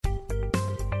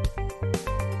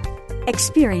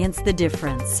Experience the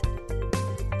difference.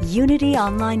 Unity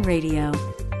Online Radio.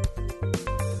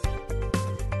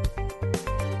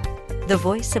 The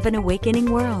voice of an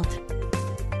awakening world.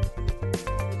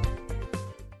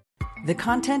 The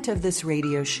content of this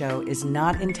radio show is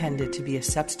not intended to be a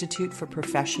substitute for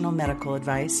professional medical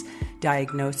advice,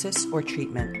 diagnosis, or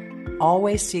treatment.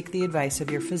 Always seek the advice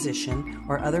of your physician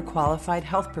or other qualified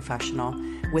health professional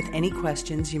with any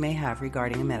questions you may have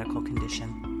regarding a medical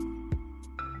condition.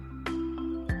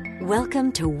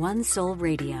 Welcome to One Soul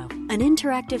Radio, an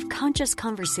interactive conscious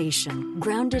conversation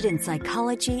grounded in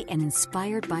psychology and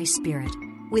inspired by spirit,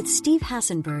 with Steve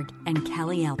Hassenberg and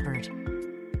Callie Alpert.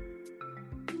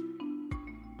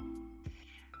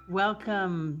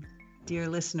 Welcome, dear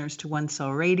listeners, to One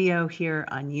Soul Radio here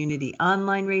on Unity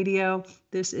Online Radio.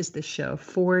 This is the show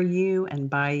for you and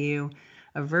by you,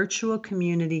 a virtual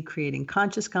community creating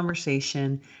conscious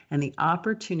conversation and the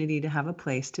opportunity to have a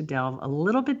place to delve a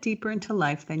little bit deeper into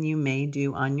life than you may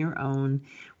do on your own.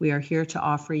 We are here to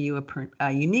offer you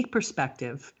a unique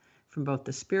perspective from both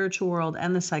the spiritual world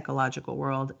and the psychological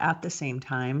world at the same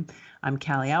time. I'm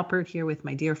Callie Alpert here with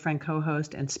my dear friend,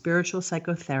 co-host, and spiritual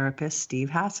psychotherapist, Steve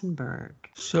Hassenberg.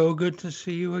 So good to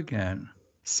see you again.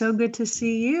 So good to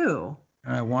see you.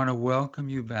 And I want to welcome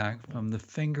you back from the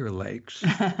Finger Lakes.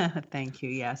 Thank you.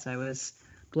 Yes, I was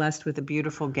blessed with a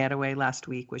beautiful getaway last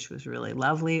week, which was really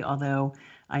lovely, although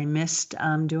I missed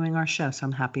doing our show, so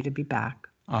I'm happy to be back.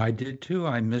 I did too.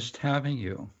 I missed having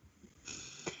you.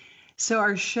 So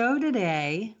our show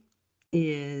today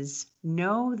is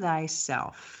Know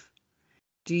Thyself.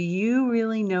 Do you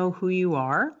really know who you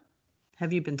are?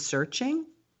 Have you been searching?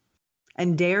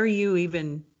 And dare you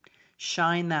even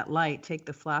shine that light, take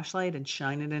the flashlight and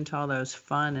shine it into all those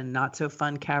fun and not so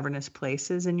fun cavernous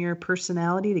places in your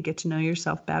personality to get to know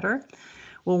yourself better?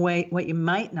 Well, wait, what you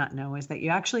might not know is that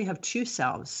you actually have two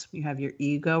selves. You have your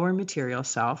ego or material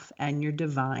self and your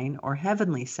divine or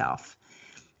heavenly self.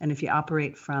 And if you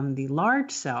operate from the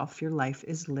large self, your life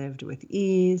is lived with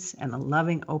ease and a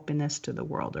loving openness to the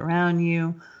world around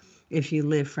you. If you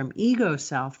live from ego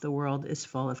self, the world is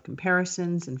full of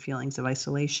comparisons and feelings of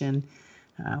isolation.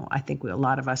 I think a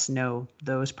lot of us know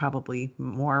those probably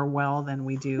more well than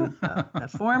we do the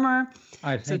former.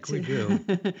 I think we do.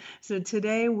 So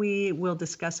today we will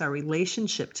discuss our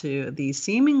relationship to these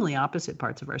seemingly opposite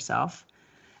parts of ourselves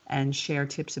and share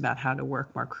tips about how to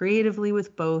work more creatively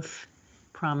with both,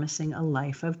 promising a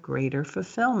life of greater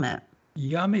fulfillment.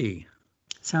 Yummy.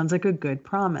 Sounds like a good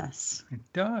promise. It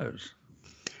does.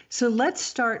 So let's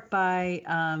start by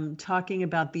talking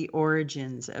about the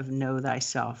origins of Know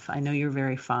Thyself. I know you're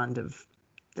very fond of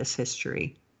this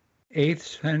history.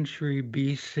 8th century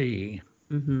BC,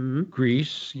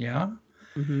 Greece, yeah.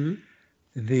 Mm-hmm.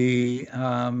 The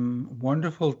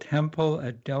wonderful temple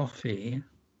at Delphi.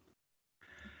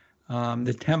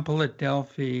 The temple at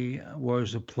Delphi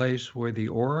was a place where the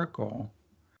oracle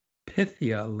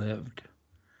Pythia lived.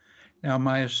 Now,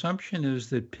 my assumption is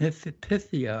that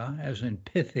Pythia, as in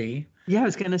pithy. Yeah, I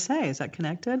was going to say, is that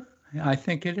connected? I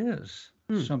think it is.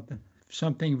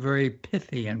 Something very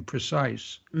pithy and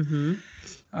precise. Mm-hmm.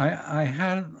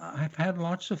 I've had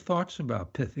lots of thoughts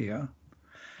about Pythia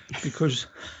because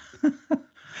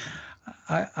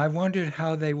I wondered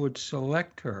how they would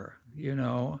select her, you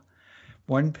know.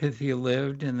 One Pythia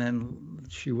lived and then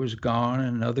she was gone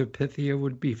and another Pythia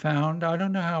would be found. I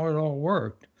don't know how it all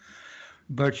worked,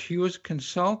 but she was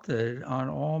consulted on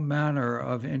all manner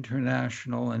of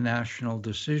international and national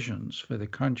decisions for the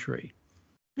country.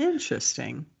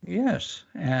 Interesting. Yes,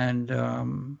 and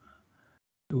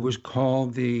it was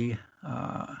called the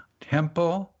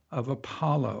Temple of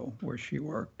Apollo, where she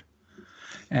worked.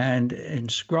 And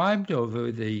inscribed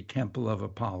over the Temple of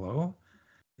Apollo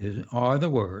are the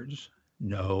words,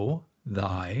 Know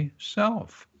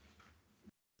Thyself.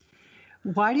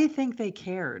 Why do you think they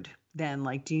cared then?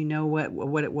 Like, do you know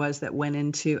what it was that went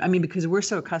into, I mean, because we're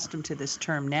so accustomed to this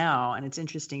term now, and it's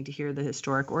interesting to hear the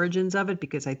historic origins of it,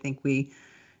 because I think we,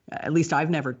 at least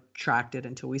I've never tracked it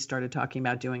until we started talking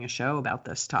about doing a show about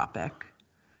this topic.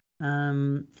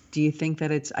 Do you think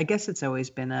that I guess it's always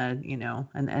been a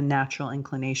natural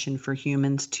inclination for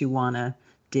humans to want to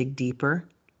dig deeper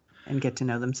and get to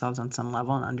know themselves on some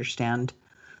level and understand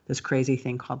this crazy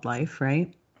thing called life,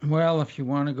 right? Well, if you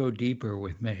want to go deeper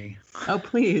with me. Oh,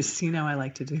 please. I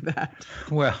like to do that.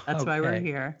 Well, that's why we're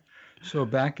here. So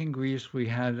back in Greece, we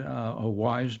had a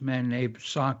wise man named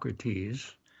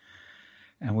Socrates,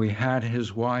 and we had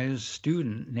his wise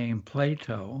student named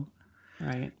Plato.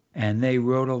 Right. And they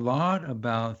wrote a lot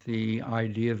about the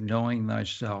idea of knowing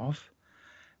thyself.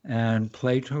 And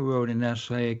Plato wrote an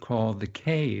essay called The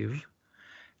Cave,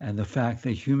 and the fact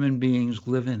that human beings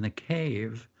live in the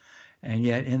cave And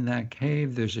yet in that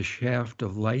cave, there's a shaft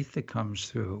of light that comes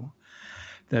through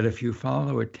that if you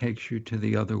follow, it takes you to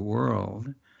the other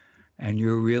world. And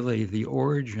you're really, the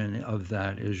origin of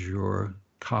that is your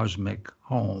cosmic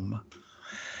home.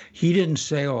 He didn't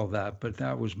say all that, but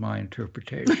that was my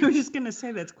interpretation. I was just going to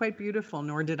say that's quite beautiful,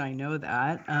 nor did I know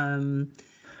that.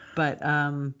 But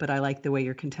I like the way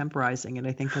you're contemporizing it.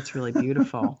 I think that's really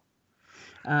beautiful.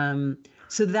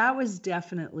 So that was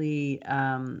definitely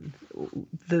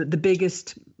the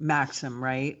biggest maxim,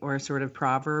 right? Or sort of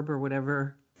proverb or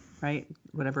whatever, right?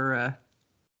 Whatever.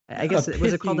 I guess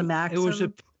was it called a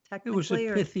maxim? It was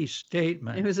a pithy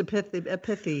statement. It was a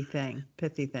pithy thing.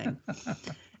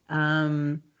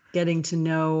 Getting to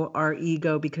know our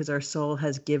ego because our soul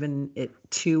has given it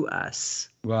to us,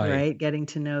 right? Getting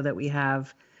to know that we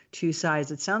have two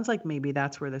sides. It sounds like maybe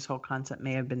that's where this whole concept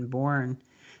may have been born,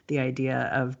 the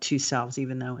idea of two selves,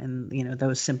 even though in,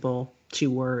 those simple two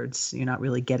words, you're not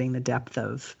really getting the depth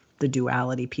of the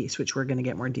duality piece, which we're going to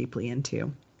get more deeply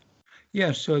into.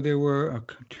 Yes, so there were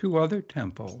 2 other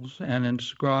temples, and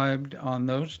inscribed on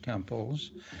those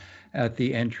temples at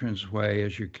the entranceway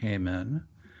as you came in,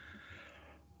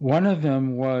 one of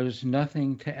them was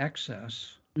nothing to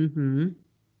excess. Mm-hmm.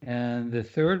 And the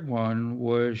third one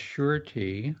was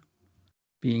surety.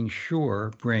 Being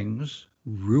sure brings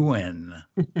ruin.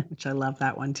 Which I love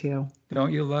that one too.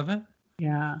 Don't you love it?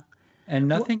 Yeah. And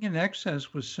nothing in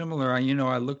excess was similar.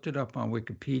 I looked it up on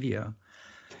Wikipedia.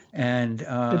 And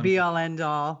the be all end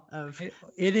all of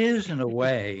it is in a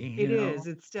way. It is.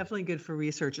 It's definitely good for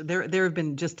research. There have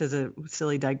been, just as a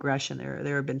silly digression,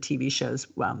 there have been TV shows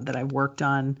that I've worked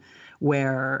on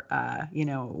where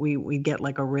we get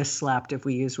like a wrist slapped if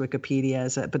we use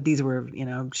Wikipedia but these were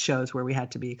shows where we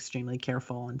had to be extremely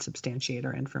careful and substantiate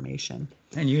our information.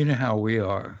 And you know how we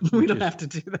are. We don't have to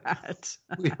do that.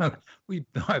 we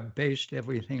based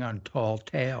everything on tall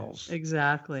tales.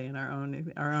 Exactly, and our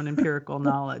own empirical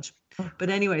knowledge. But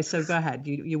anyway, so go ahead.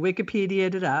 You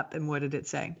Wikipedia'd it up, and what did it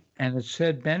say? And it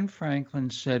said Ben Franklin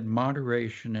said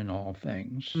moderation in all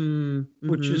things, mm-hmm.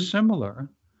 which is similar.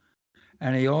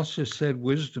 And he also said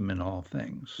wisdom in all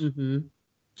things. Mm-hmm.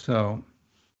 So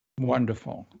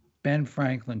wonderful. Ben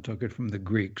Franklin took it from the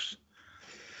Greeks.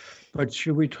 But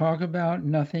should we talk about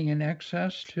nothing in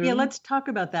excess too? Yeah, let's talk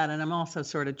about that. And I'm also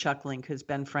sort of chuckling because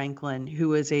Ben Franklin, who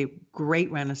was a great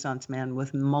Renaissance man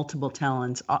with multiple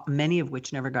talents, many of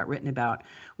which never got written about,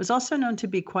 was also known to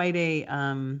be quite a,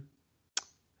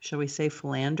 shall we say,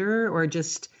 philanderer, or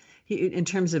just in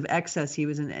terms of excess,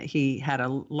 he had a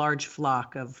large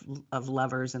flock of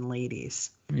lovers and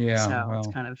ladies. Yeah. So it's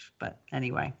kind of, but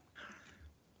anyway,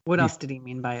 what else did he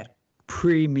mean by it?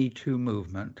 Pre-Me Too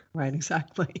movement. Right,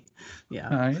 exactly.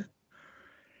 Yeah. Right.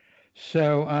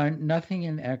 So nothing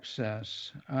in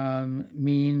excess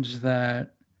means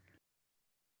that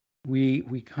we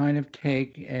kind of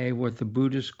take what the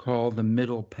Buddhists call the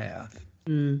middle path.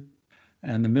 Mm.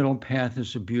 And the middle path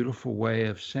is a beautiful way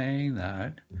of saying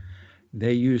that.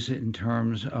 They use it in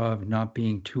terms of not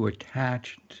being too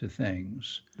attached to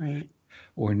things. Right.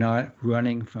 Or not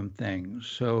running from things.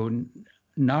 So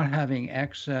not having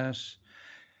excess,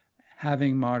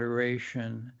 having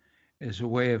moderation is a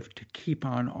way to keep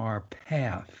on our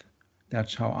path.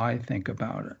 That's how I think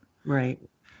about it. Right.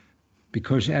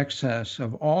 Because excess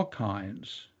of all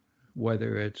kinds,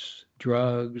 whether it's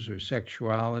drugs or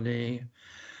sexuality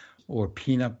or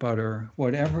peanut butter,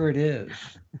 whatever it is,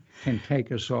 can take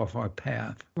us off our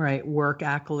path. Right. Work,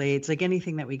 accolades, like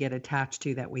anything that we get attached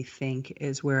to that we think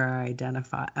is where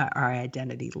our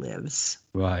identity lives.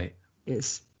 Right.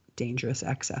 Is dangerous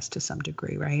excess to some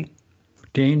degree, right?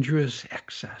 Dangerous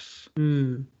excess.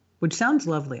 Which sounds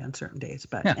lovely on certain days,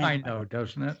 but anyway. I know,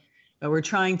 doesn't it? But we're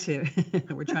trying to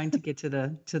get to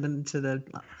the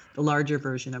larger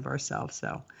version of ourselves.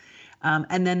 So,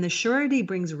 and then the surety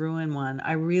brings ruin one.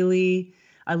 I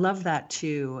love that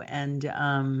too. And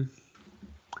on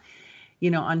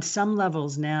some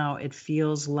levels now, it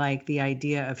feels like the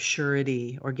idea of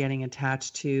surety or getting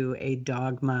attached to a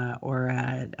dogma or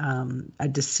a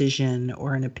decision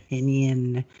or an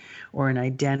opinion or an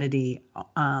identity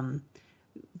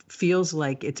feels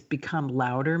like it's become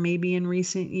louder maybe in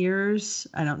recent years.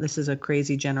 This is a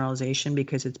crazy generalization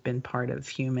because it's been part of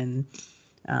human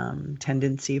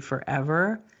tendency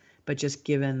forever. But just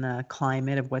given the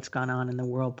climate of what's gone on in the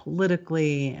world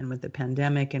politically and with the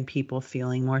pandemic and people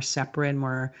feeling more separate,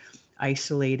 more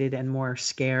isolated and more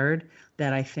scared,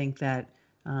 that I think that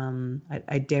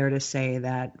I dare to say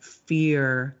that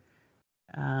fear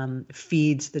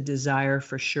feeds the desire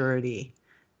for surety,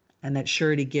 and that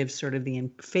surety gives sort of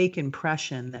the fake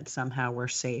impression that somehow we're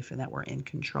safe and that we're in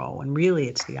control. And really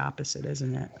it's the opposite,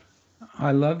 isn't it?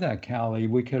 I love that, Callie.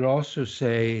 We could also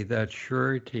say that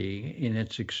surety in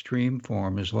its extreme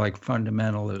form is like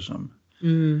fundamentalism.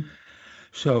 Mm,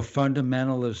 So,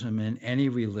 fundamentalism in any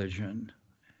religion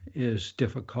is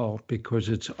difficult because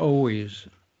it's always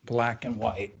black and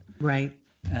white right,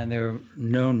 and there are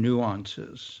no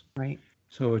nuances. right,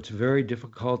 So, it's very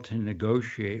difficult to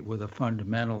negotiate with a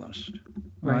fundamentalist,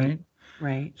 right, right?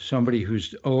 right. Somebody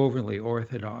who's overly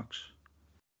orthodox.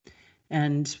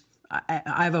 And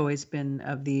I've always been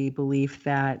of the belief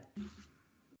that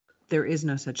there is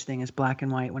no such thing as black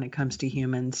and white when it comes to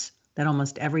humans, that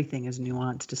almost everything is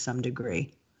nuanced to some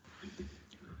degree.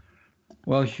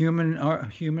 Well,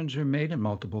 humans are made in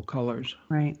multiple colors.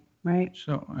 Right, right.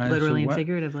 So, Literally and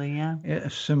figuratively, yeah.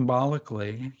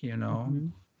 Symbolically, Mm-hmm.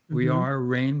 we Mm-hmm. are a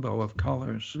rainbow of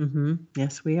colors. Mm-hmm.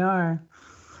 Yes, we are.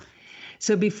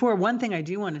 So before, one thing I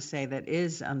do want to say that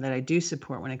is that I do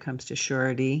support when it comes to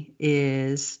surety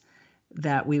is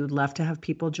that we would love to have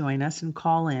people join us and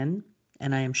call in.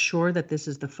 And I am sure that this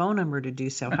is the phone number to do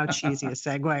so. How cheesy a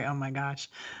segue. Oh my gosh.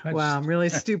 Wow, I'm really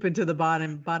stupid to the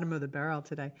bottom of the barrel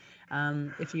today.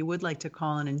 If you would like to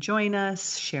call in and join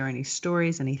us, share any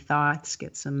stories, any thoughts,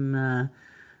 get some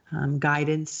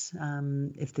guidance.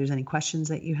 If there's any questions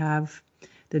that you have,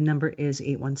 the number is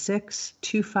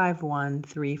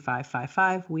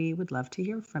 816-251-3555. We would love to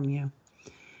hear from you.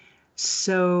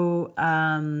 So,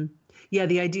 yeah,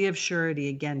 the idea of surety,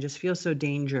 again, just feels so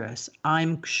dangerous.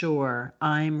 I'm sure,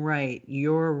 I'm right,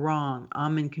 you're wrong,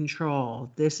 I'm in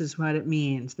control. This is what it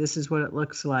means. This is what it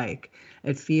looks like.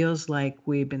 It feels like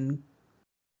we've been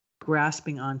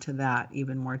grasping onto that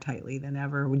even more tightly than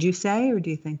ever. Would you say, or do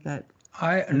you think that?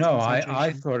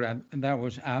 I thought that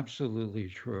was absolutely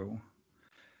true.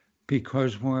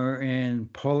 Because we're in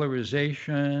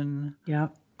polarization,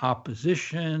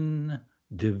 opposition,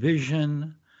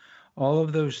 division. All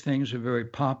of those things are very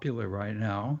popular right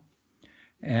now.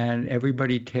 And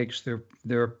everybody takes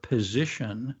their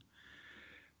position.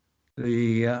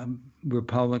 The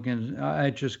Republicans,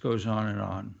 it just goes on and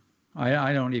on.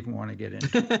 I don't even want to get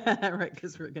into it. Right,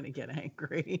 because we're going to get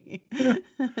angry.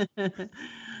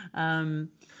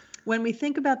 When we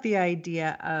think about the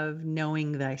idea of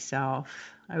knowing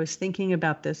thyself, I was thinking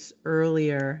about this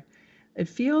earlier. It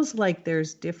feels like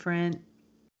there's different,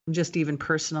 just even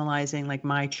personalizing like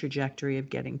my trajectory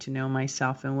of getting to know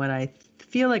myself, and what I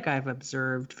feel like I've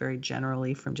observed very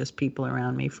generally from just people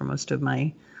around me for most of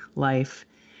my life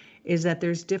is that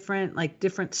there's different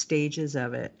stages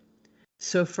of it.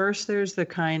 So first there's the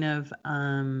kind of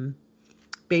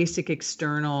basic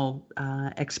external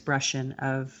expression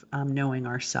of knowing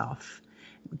ourself.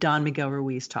 Don Miguel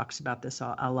Ruiz talks about this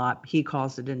a lot. He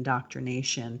calls it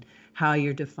indoctrination, how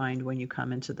you're defined when you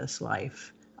come into this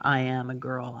life. I am a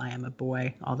girl, I am a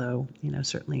boy, although,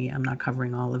 certainly I'm not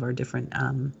covering all of our different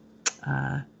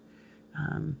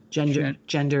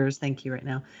genders, thank you, right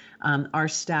now. Our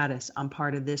status, I'm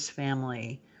part of this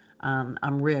family.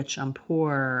 I'm rich, I'm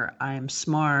poor, I'm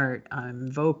smart,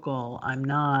 I'm vocal, I'm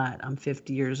not, I'm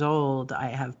 50 years old, I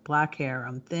have black hair,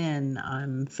 I'm thin,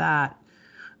 I'm fat.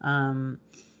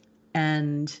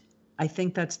 And I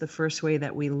think that's the first way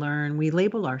that we learn. We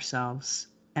label ourselves,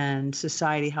 and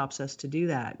society helps us to do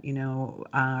that.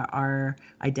 Our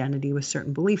identity with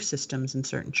certain belief systems and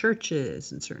certain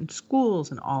churches and certain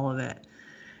schools and all of it.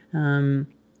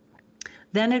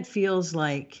 Then it feels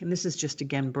like, and this is just,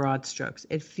 again, broad strokes,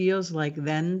 it feels like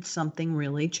then something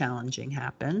really challenging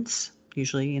happens.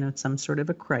 Usually, it's some sort of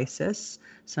a crisis,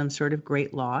 some sort of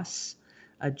great loss,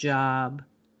 a job,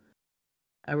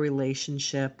 a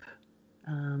relationship,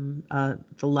 the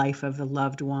life of a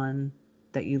loved one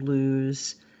that you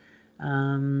lose.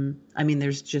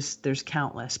 There's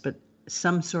countless, but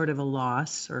some sort of a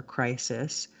loss or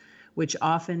crisis, which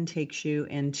often takes you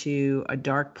into a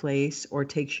dark place or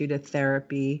takes you to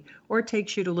therapy or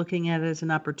takes you to looking at it as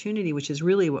an opportunity, which is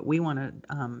really what we want to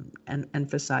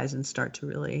emphasize and start to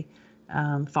really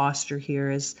foster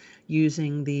here, is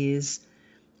using these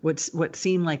what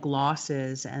seem like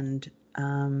losses and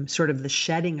sort of the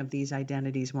shedding of these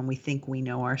identities when we think we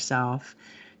know ourselves,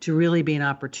 to really be an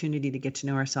opportunity to get to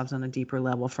know ourselves on a deeper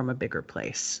level from a bigger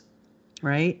place,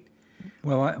 right?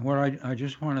 Well, I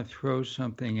just want to throw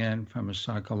something in from a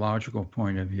psychological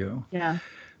point of view. Yeah.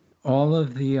 All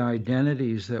of the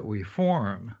identities that we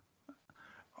form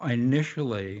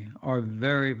initially are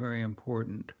very, very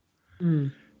important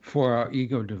for our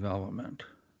ego development.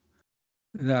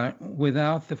 That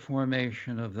without the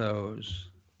formation of those,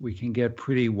 we can get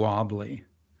pretty wobbly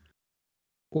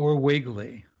or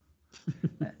wiggly.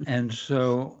 And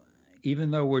so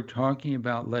even though we're talking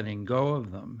about letting go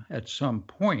of them at some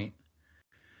point,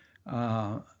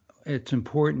 it's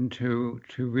important to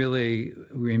really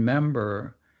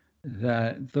remember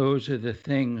that those are the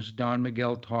things. Don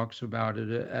Miguel talks about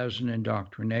it as an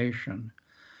indoctrination.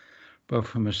 But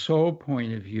from a soul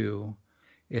point of view,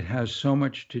 it has so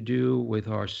much to do with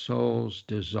our soul's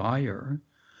desire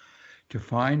to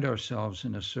find ourselves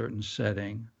in a certain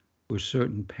setting with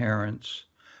certain parents,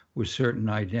 with certain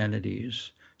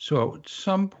identities. So at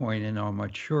some point in our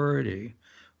maturity,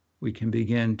 we can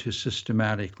begin to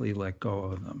systematically let go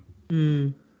of them.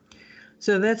 Mm.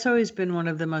 So that's always been one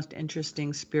of the most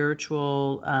interesting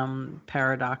spiritual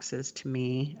paradoxes to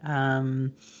me,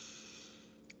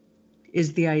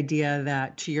 is the idea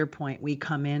that, to your point, we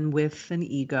come in with an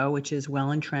ego, which is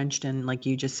well entrenched and, like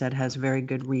you just said, has very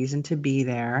good reason to be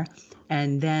there.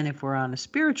 And then if we're on a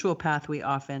spiritual path, we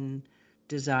often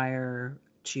desire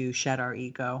to shed our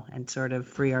ego and sort of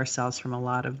free ourselves from a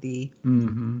lot of the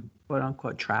quote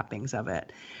unquote trappings of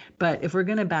it. But if we're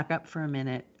going to back up for a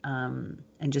minute and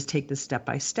just take this step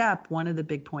by step, one of the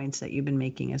big points that you've been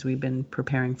making as we've been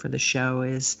preparing for the show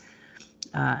is,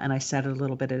 and I said it a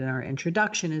little bit in our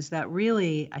introduction, is that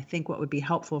really I think what would be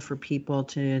helpful for people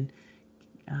to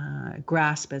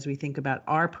grasp as we think about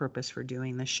our purpose for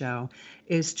doing the show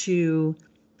is to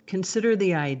consider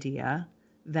the idea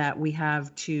that we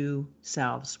have two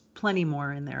selves, plenty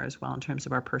more in there as well in terms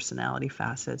of our personality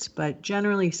facets. But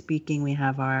generally speaking, we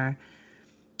have our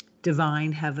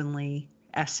divine heavenly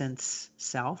essence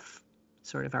self,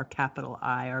 sort of our capital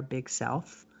I, our big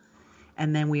self.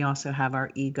 And then we also have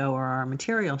our ego or our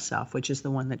material self, which is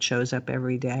the one that shows up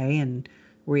every day and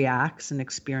reacts and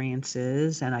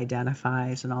experiences and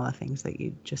identifies and all the things that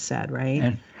you just said, right?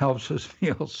 And helps us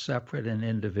feel separate and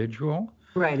individual.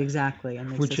 Right, exactly.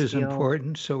 And which is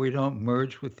important so we don't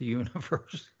merge with the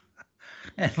universe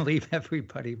and leave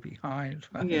everybody behind.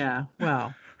 Right? Yeah,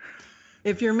 well,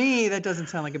 if you're me, that doesn't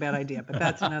sound like a bad idea, but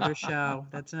that's another show.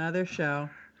 That's another show.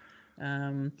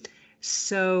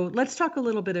 So let's talk a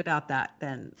little bit about that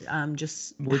then.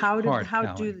 Just how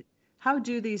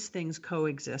do these things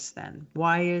coexist then?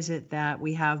 Why is it that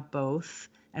we have both,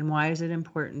 and why is it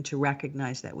important to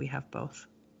recognize that we have both?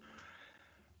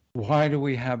 Why do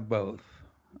we have both?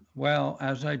 Well,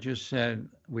 as I just said,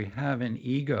 we have an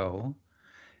ego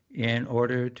in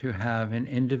order to have an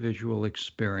individual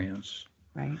experience.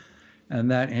 Right. And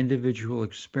that individual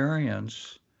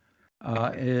experience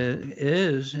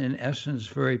is, in essence,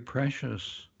 very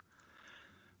precious.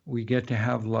 We get to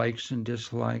have likes and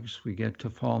dislikes. We get to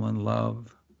fall in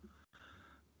love.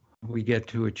 We get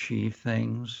to achieve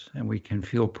things, and we can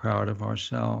feel proud of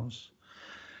ourselves.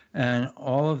 And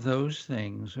all of those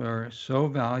things are so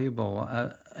valuable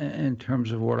in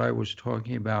terms of what I was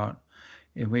talking about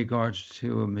in regards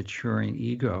to a maturing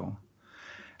ego.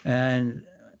 And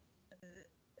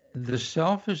the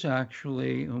self is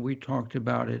actually, and we talked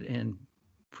about it in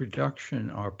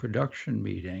our production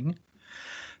meeting,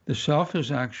 the self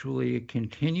is actually a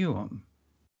continuum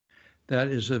that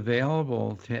is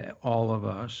available to all of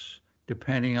us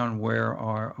depending on where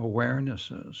our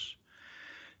awareness is.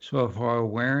 So if our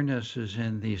awareness is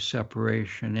in the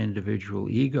separation individual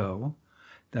ego,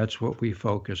 that's what we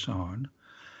focus on.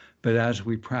 But as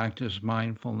we practice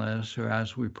mindfulness or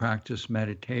as we practice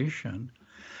meditation,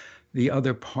 the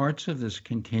other parts of this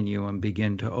continuum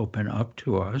begin to open up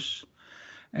to us,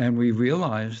 and we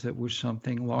realize that we're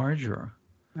something larger.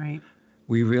 Right.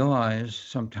 We realize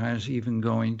sometimes even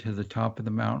going to the top of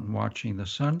the mountain watching the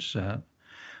sunset,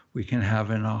 we can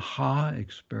have an aha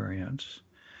experience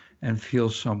and feel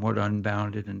somewhat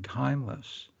unbounded and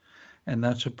timeless. And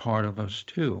that's a part of us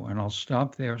too. And I'll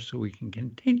stop there so we can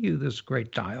continue this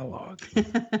great dialogue.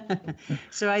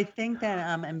 So I think that,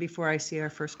 and before I see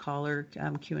our first caller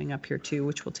queuing up here too,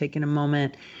 which we'll take in a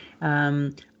moment,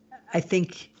 I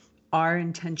think our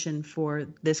intention for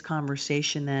this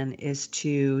conversation then is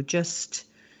to just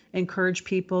encourage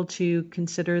people to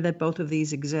consider that both of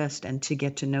these exist and to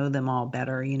get to know them all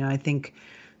better. You know, I think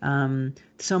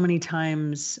so many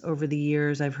times over the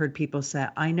years, I've heard people say,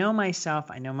 I know myself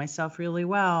really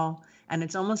well. And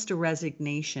it's almost a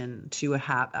resignation to a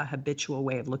habitual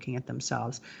way of looking at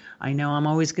themselves. I know I'm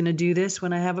always going to do this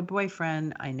when I have a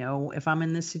boyfriend. I know if I'm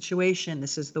in this situation,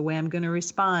 this is the way I'm going to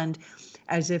respond,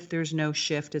 as if there's no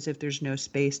shift, as if there's no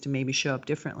space to maybe show up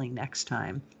differently next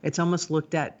time. It's almost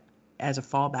looked at as a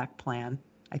fallback plan,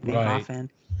 I think,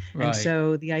 often. Right. And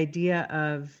so the idea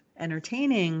of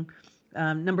entertaining,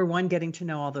 number one, getting to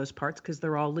know all those parts because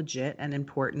they're all legit and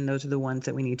important. Those are the ones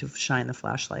that we need to shine the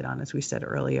flashlight on, as we said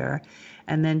earlier.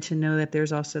 And then to know that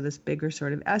there's also this bigger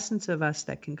sort of essence of us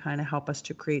that can kind of help us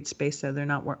to create space so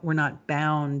we're not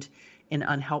bound in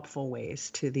unhelpful ways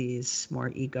to these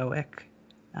more egoic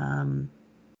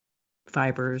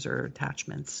fibers or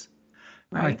attachments,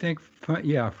 I right? think,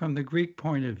 from the Greek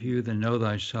point of view, the know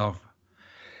thyself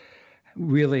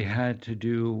really had to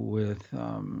do with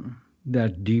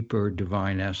that deeper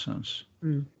divine essence,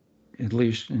 Mm. at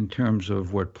least in terms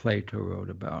of what Plato wrote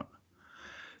about.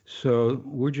 So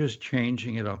we're just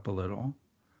changing it up a little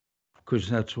because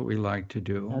that's what we like to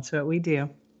do. That's what we do.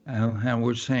 And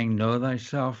we're saying know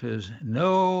thyself is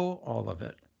know all of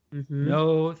it,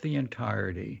 know the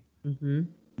entirety,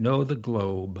 know the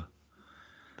globe.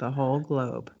 The whole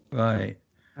globe. Right.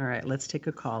 All right, let's take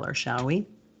a caller, shall we?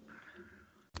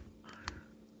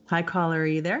 Hi, caller, are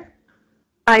you there?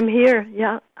 I'm here,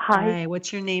 yeah. Hi.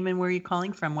 What's your name and where are you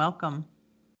calling from? Welcome.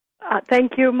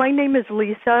 Thank you. My name is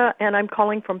Lisa, and I'm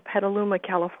calling from Petaluma,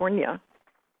 California.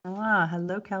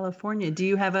 Hello, California. Do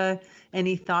you have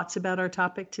any thoughts about our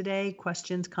topic today?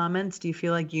 Questions, comments? Do you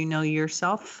feel like you know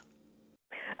yourself?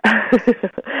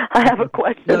 I have a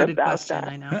question Loaded about question, that.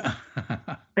 I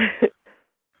know.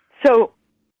 So,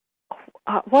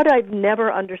 what I've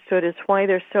never understood is why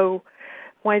there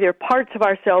are parts of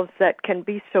ourselves that can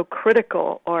be so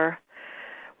critical, or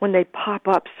when they pop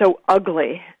up so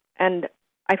ugly, and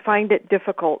I find it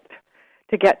difficult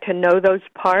to get to know those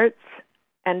parts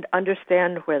and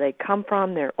understand where they come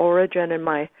from, their origin, and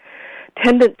my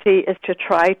tendency is to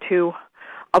try to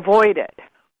avoid it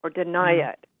or deny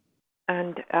it.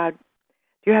 And do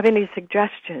you have any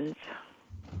suggestions?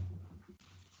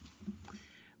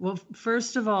 Well,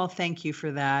 first of all, thank you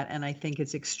for that, and I think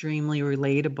it's extremely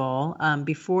relatable.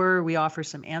 Before we offer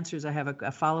some answers, I have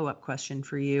a follow-up question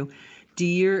for you.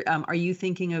 Are you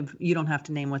thinking of, you don't have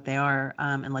to name what they are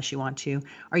unless you want to,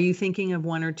 are you thinking of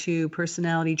one or two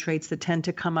personality traits that tend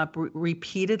to come up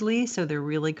repeatedly, so they're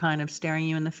really kind of staring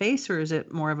you in the face, or is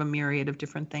it more of a myriad of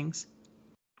different things?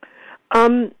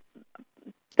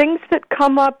 Things that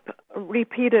come up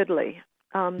repeatedly.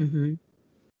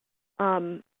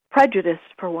 Prejudice,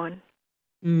 for one.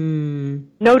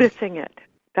 Noticing it,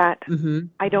 that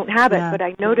I don't have it, but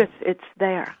I notice it's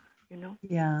there,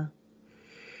 Yeah.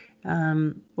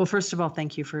 Well, first of all,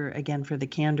 thank you for the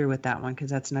candor with that one, because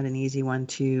that's not an easy one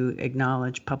to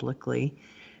acknowledge publicly.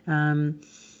 I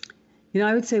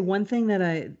would say one thing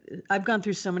that I've gone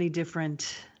through so many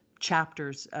different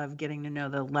chapters of getting to know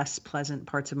the less pleasant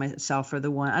parts of myself, or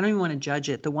the one, I don't even want to judge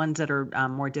it, the ones that are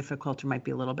more difficult or might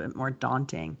be a little bit more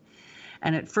daunting.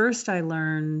 And at first I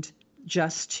learned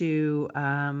just to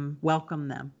welcome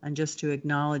them and just to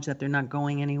acknowledge that they're not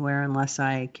going anywhere unless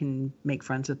I can make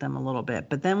friends with them a little bit.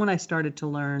 But then when I started to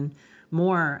learn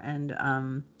more,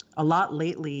 and a lot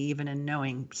lately, even in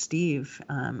knowing Steve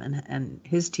and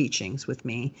his teachings with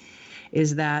me,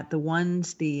 is that the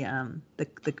ones, the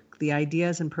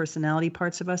ideas and personality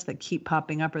parts of us that keep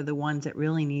popping up are the ones that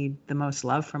really need the most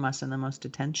love from us and the most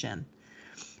attention.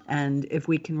 And if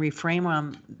we can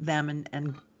reframe them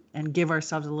and give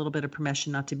ourselves a little bit of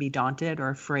permission not to be daunted or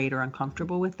afraid or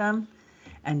uncomfortable with them,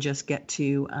 and just get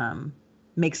to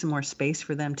make some more space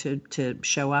for them to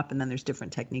show up. And then there's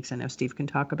different techniques I know Steve can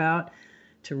talk about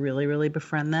to really, really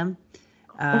befriend them.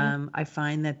 I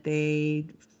find that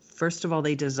first of all,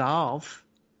 they dissolve,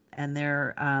 and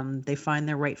they find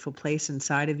their rightful place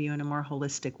inside of you in a more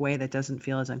holistic way that doesn't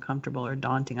feel as uncomfortable or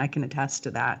daunting. I can attest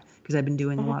to that because I've been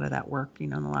doing a lot of that work,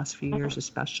 in the last few years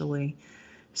especially.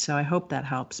 So I hope that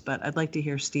helps. But I'd like to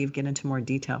hear Steve get into more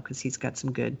detail because he's got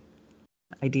some good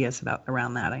ideas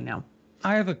around that, I know.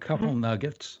 I have a couple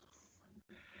nuggets.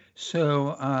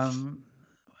 So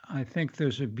I think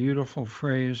there's a beautiful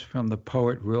phrase from the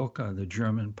poet Rilke, the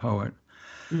German poet.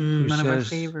 One of our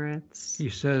favorites. He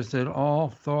says that all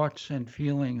thoughts and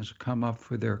feelings come up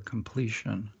for their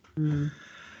completion.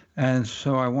 And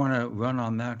so I want to run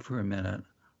on that for a minute.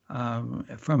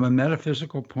 From a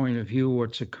metaphysical point of view,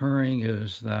 what's occurring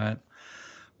is that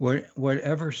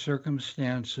whatever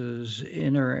circumstances,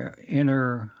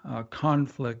 inner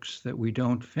conflicts that we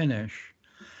don't finish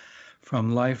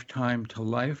from lifetime to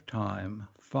lifetime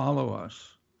follow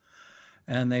us.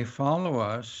 And they follow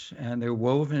us, and they're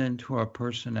woven into our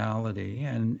personality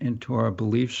and into our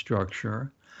belief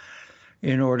structure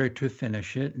in order to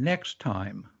finish it next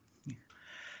time.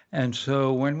 And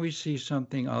so when we see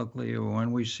something ugly, or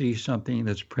when we see something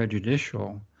that's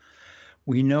prejudicial,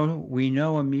 we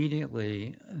know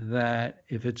immediately that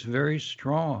if it's very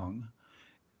strong,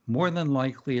 more than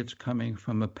likely it's coming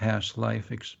from a past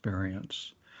life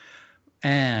experience.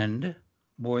 And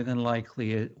more than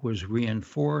likely it was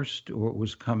reinforced, or it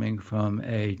was coming from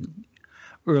a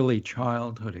early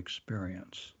childhood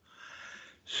experience.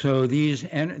 So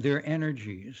they're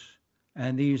energies,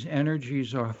 and these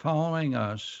energies are following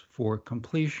us for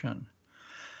completion.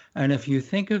 And if you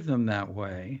think of them that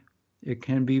way, It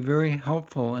can be very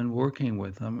helpful in working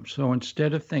with them. So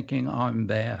instead of thinking I'm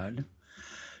bad,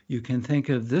 you can think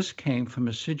of this came from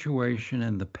a situation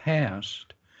in the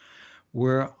past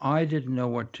where I didn't know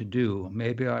what to do.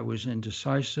 Maybe I was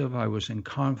indecisive, I was in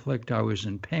conflict, I was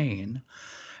in pain,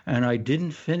 and I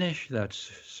didn't finish that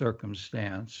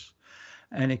circumstance.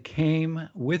 And it came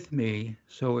with me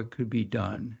so it could be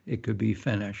done, it could be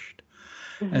finished.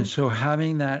 Mm-hmm. And so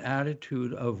having that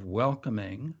attitude of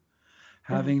welcoming,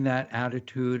 having that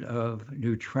attitude of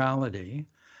neutrality,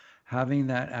 having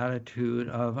that attitude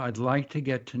of I'd like to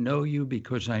get to know you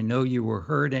because I know you were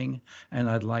hurting and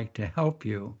I'd like to help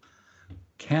you,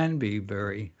 can be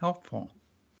very helpful.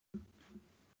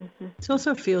 It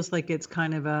also feels like it's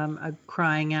kind of a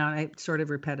crying out. It's sort of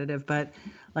repetitive, but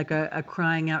like a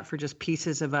crying out for just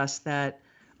pieces of us that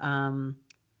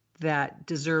that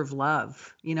deserve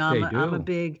love. You know, I'm a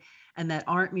big, and that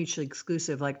aren't mutually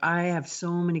exclusive. Like I have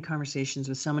so many conversations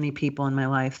with so many people in my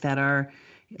life that are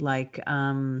like,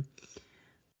 I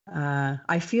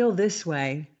feel this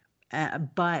way.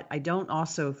 But I don't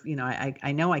also, you know,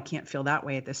 I know I can't feel that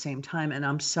way at the same time. And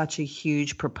I'm such a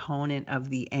huge proponent of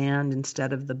the and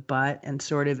instead of the but, and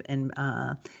sort of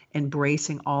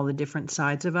embracing all the different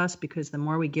sides of us, because the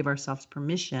more we give ourselves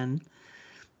permission,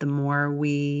 the more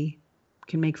we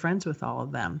can make friends with all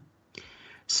of them.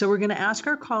 So we're going to ask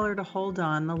our caller to hold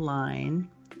on the line.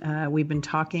 We've been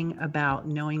talking about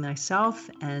knowing thyself,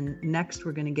 and next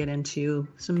we're going to get into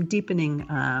some deepening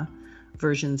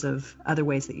versions of other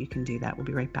ways that you can do that. We'll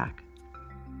be right back.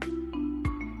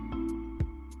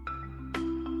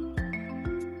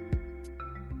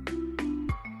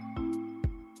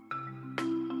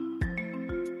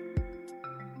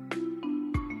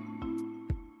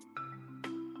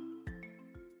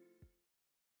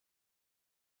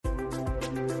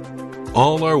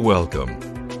 All are welcome.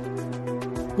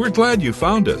 We're glad you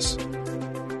found us.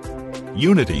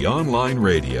 Unity Online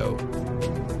Radio,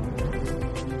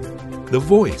 the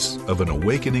voice of an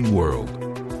awakening world.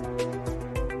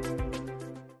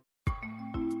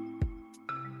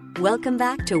 Welcome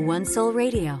back to One Soul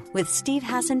Radio with Steve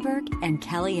Hassenberg and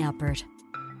Kelly Alpert.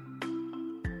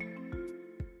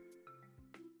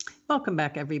 Welcome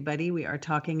back, everybody. We are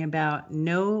talking about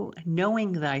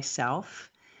knowing thyself.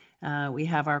 We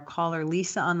have our caller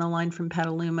Lisa on the line from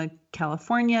Petaluma,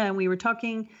 California, and we were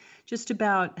talking just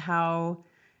about how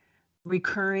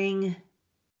recurring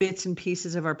bits and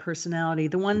pieces of our personality,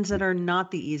 the ones that are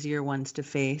not the easier ones to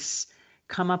face,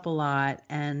 come up a lot,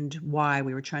 and why.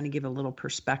 We were trying to give a little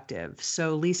perspective.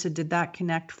 So Lisa, did that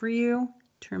connect for you in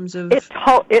terms of? It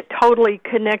totally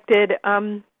connected.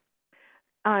 I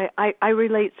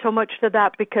relate so much to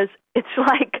that, because it's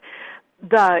like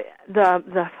the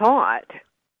thought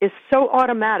is so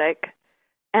automatic,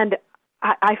 and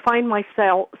I find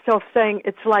myself saying,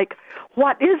 it's like,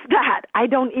 what is that? I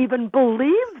don't even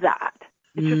believe that.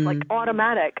 It's just like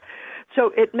automatic.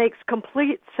 So it makes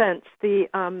complete sense,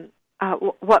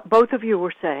 what both of you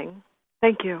were saying.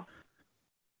 Thank you.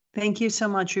 Thank you so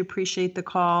much. We appreciate the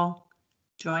call.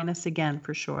 Join us again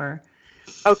for sure.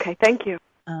 Okay, thank you.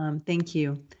 Thank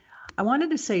you. I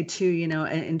wanted to say too, you know,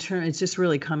 in turn, it's just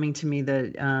really coming to me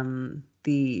that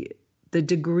the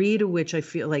degree to which I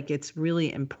feel like it's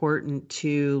really important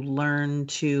to learn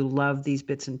to love these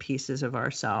bits and pieces of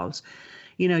ourselves.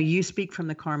 You know, you speak from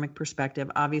the karmic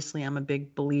perspective. Obviously, I'm a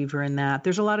big believer in that.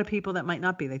 There's a lot of people that might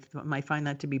not be. They might find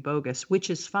that to be bogus, which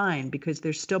is fine, because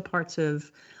there's still parts of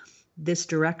this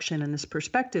direction and this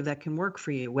perspective that can work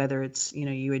for you, whether it's, you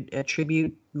know, you would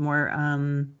attribute more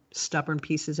stubborn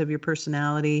pieces of your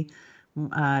personality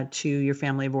to your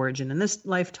family of origin in this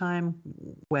lifetime,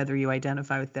 whether you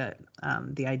identify with the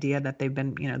idea that they've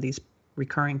been, you know, these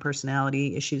recurring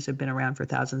personality issues have been around for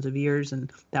thousands of years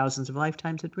and thousands of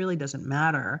lifetimes. It really doesn't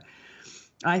matter.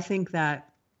 I think that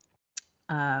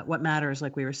what matters,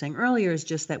 like we were saying earlier, is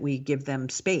just that we give them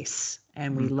space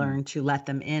and we learn to let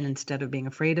them in instead of being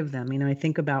afraid of them. You know, I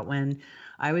think about when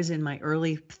I was in my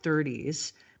early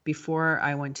 30s, before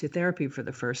I went to therapy for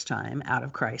the first time out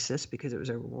of crisis, because it was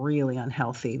a really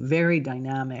unhealthy, very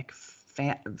dynamic,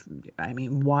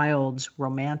 wild,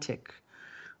 romantic,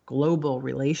 global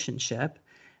relationship.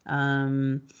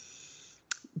 But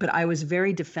I was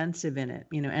very defensive in it.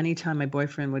 You know, anytime my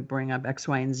boyfriend would bring up X,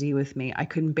 Y, and Z with me, I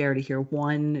couldn't bear to hear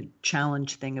one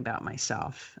challenge thing about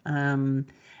myself.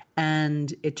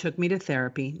 And it took me to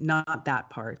therapy, not that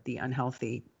part, the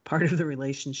unhealthy part of the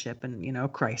relationship and, you know,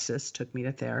 crisis took me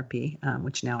to therapy,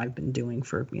 which now I've been doing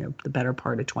for, you know, the better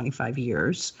part of 25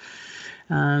 years.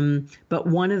 But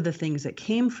one of the things that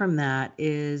came from that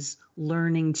is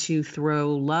learning to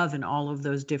throw love in all of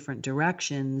those different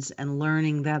directions and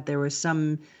learning that there was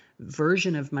some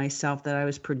version of myself that I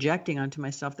was projecting onto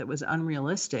myself that was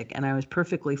unrealistic. And I was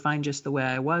perfectly fine just the way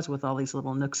I was, with all these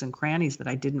little nooks and crannies that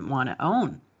I didn't want to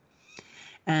own.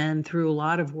 And through a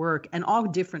lot of work and all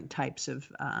different types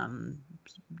of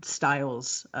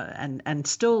styles, and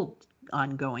still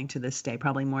ongoing to this day,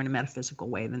 probably more in a metaphysical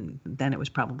way than it was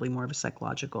probably more of a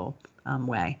psychological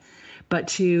way. But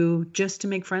to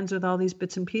make friends with all these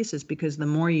bits and pieces, because the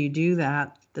more you do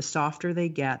that, the softer they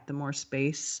get, the more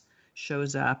space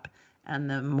shows up, and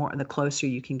the closer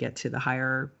you can get to the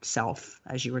higher self,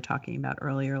 as you were talking about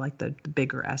earlier, like the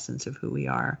bigger essence of who we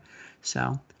are.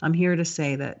 So I'm here to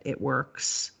say that it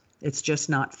works. It's just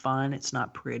not fun. It's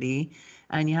not pretty,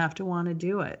 and you have to want to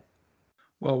do it.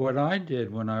 Well, what I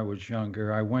did when I was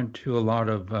younger, I went to a lot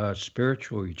of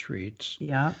spiritual retreats.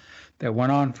 Yeah. That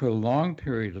went on for a long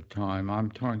period of time.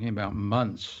 I'm talking about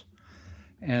months.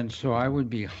 And so I would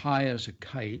be high as a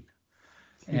kite.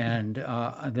 And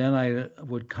then I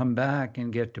would come back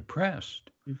and get depressed.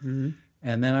 Mm-hmm.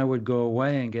 And then I would go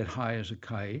away and get high as a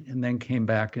kite, and then came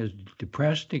back as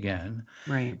depressed again.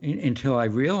 Right. Until I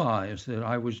realized that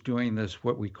I was doing this,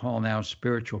 what we call now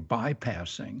spiritual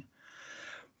bypassing.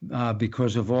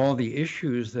 Because of all the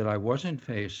issues that I wasn't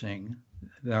facing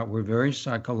that were very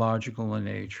psychological in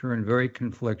nature and very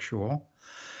conflictual.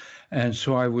 And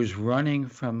so I was running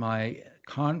from my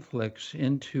conflicts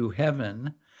into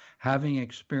heaven, having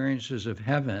experiences of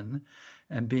heaven,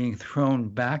 and being thrown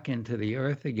back into the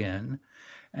earth again,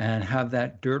 and have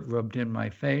that dirt rubbed in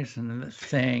my face and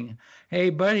saying,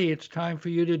 hey, buddy, it's time for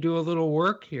you to do a little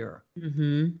work here.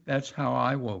 Mm-hmm. That's how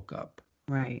I woke up.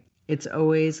 Right. It's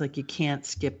always like you can't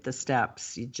skip the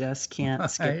steps. You just can't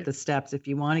skip the steps if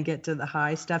you want to get to the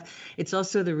high stuff. It's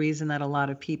also the reason that a lot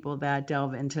of people that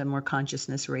delve into more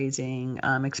consciousness raising,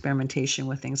 experimentation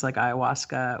with things like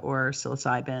ayahuasca or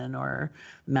psilocybin or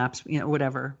MAPS,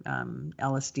 whatever,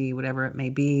 LSD, whatever it may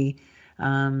be,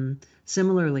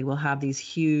 similarly will have these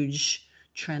huge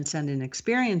transcendent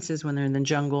experiences when they're in the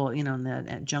jungle, in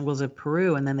the jungles of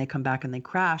Peru, and then they come back and they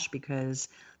crash because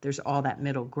there's all that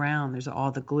middle ground. There's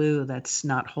all the glue that's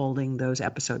not holding those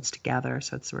episodes together.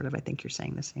 So it's sort of, I think you're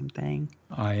saying the same thing.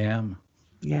 I am.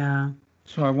 Yeah.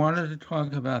 So I wanted to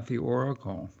talk about the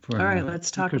oracle. All right, let's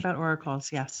talk about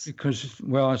oracles. Yes. Because,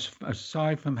 well,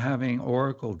 aside from having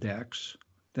oracle decks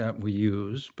that we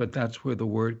use, but that's where the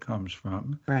word comes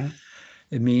from. Right.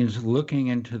 It means looking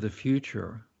into the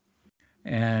future.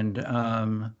 And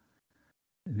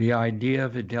the idea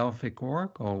of a Delphic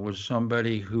oracle was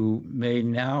somebody who may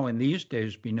now in these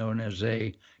days be known as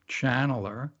a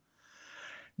channeler,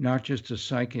 not just a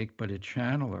psychic, but a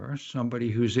channeler, somebody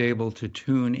who's able to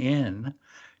tune in,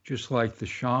 just like the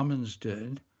shamans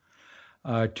did,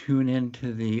 tune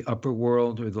into the upper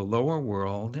world or the lower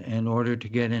world in order to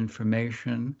get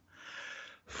information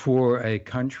for a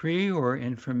country or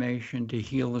information to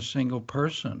heal a single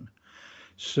person.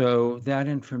 So that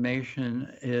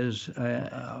information is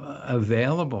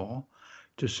available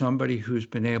to somebody who's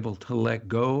been able to let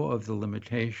go of the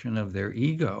limitation of their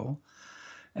ego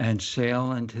and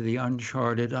sail into the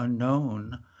uncharted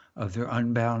unknown of their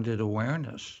unbounded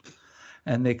awareness.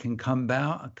 And they can come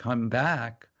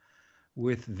back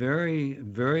with very,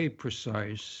 very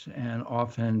precise and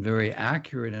often very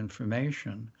accurate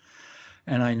information.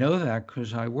 And I know that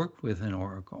because I worked with an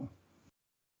oracle.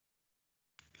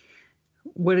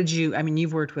 What did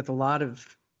you've worked with a lot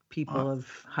of people of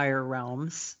higher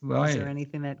realms. Right. Is there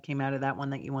anything that came out of that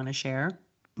one that you want to share?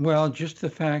 Well, just the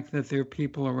fact that there are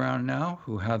people around now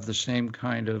who have the same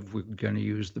kind of, we're going to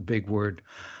use the big word,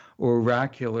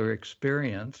 oracular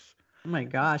experience. Oh my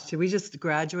gosh, did we just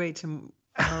graduate to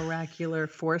oracular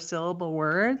 4-syllable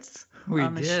words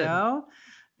on the show?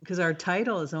 Because our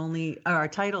title of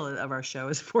our show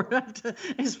is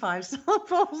 5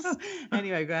 syllables.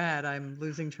 Anyway, go ahead. I'm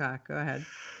losing track. Go ahead.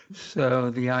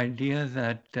 So the idea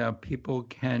that people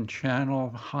can channel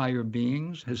higher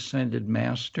beings, ascended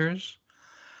masters,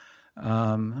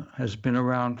 has been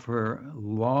around for a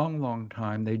long, long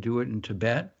time. They do it in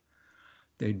Tibet.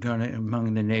 They've done it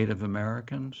among the Native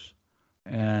Americans,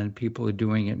 and people are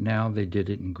doing it now. They did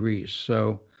it in Greece.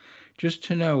 So just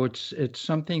to know, it's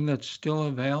something that's still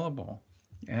available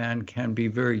and can be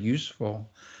very useful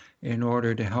in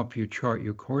order to help you chart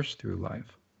your course through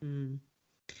life. Mm.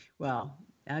 Well,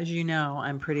 as you know,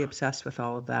 I'm pretty obsessed with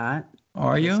all of that.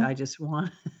 Are you? I just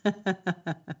want.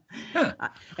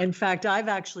 In fact, I've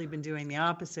actually been doing the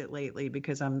opposite lately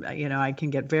because I can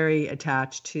get very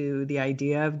attached to the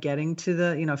idea of getting to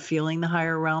the, feeling the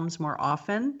higher realms more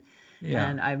often. Yeah.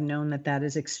 And I've known that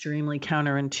is extremely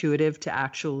counterintuitive to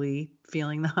actually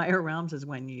feeling the higher realms, is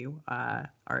when you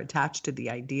are attached to the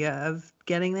idea of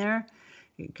getting there.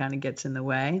 It kind of gets in the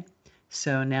way.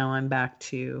 So now I'm back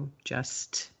to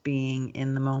just being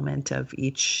in the moment of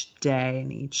each day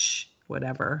and each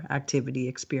whatever activity,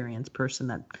 experience, person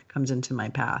that comes into my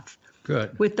path.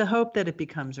 Good. With the hope that it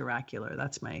becomes oracular.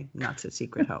 That's my not so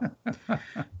secret hope.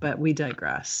 But we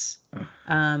digress.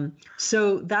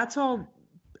 So that's all.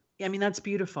 I mean, that's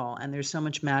beautiful. And there's so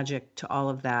much magic to all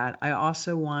of that. I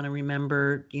also want to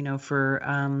remember,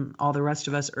 for all the rest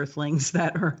of us earthlings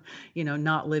that are,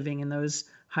 not living in those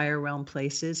higher realm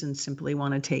places and simply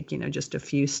want to take, just a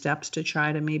few steps to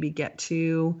try to maybe get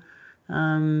to,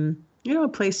 a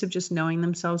place of just knowing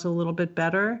themselves a little bit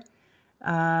better.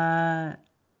 I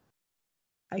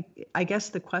guess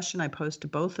the question I pose to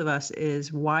both of us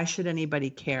is, why should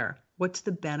anybody care? What's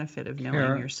the benefit of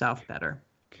knowing yourself better?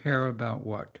 Care about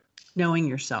what? Knowing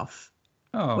yourself.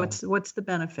 Oh. What's the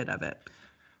benefit of it?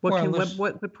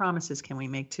 What promises can we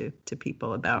make to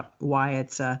people about why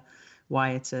it's an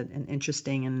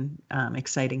interesting and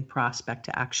exciting prospect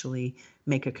to actually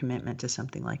make a commitment to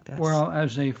something like this? Well,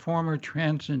 as a former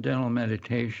transcendental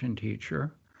meditation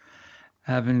teacher,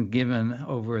 having given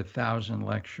over 1,000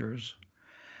 lectures,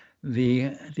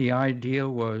 the idea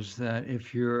was that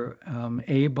if you're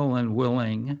able and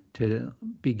willing to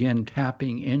begin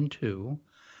tapping into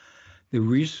the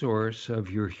resource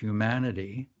of your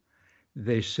humanity,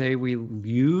 they say we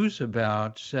use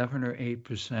about 7 or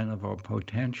 8% of our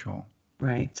potential.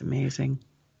 Right, it's amazing.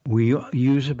 We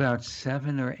use about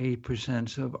 7 or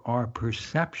 8% of our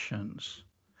perceptions,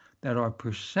 that our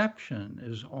perception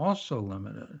is also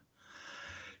limited.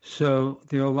 So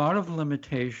there are a lot of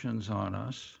limitations on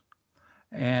us,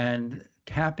 and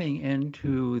tapping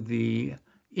into the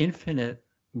infinite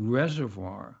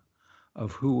reservoir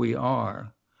of who we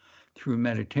are through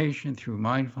meditation, through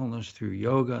mindfulness, through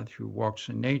yoga, through walks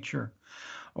in nature,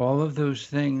 all of those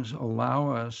things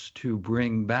allow us to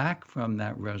bring back from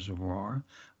that reservoir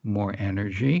more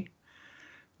energy,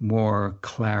 more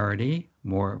clarity,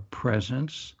 more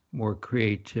presence, more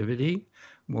creativity,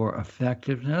 more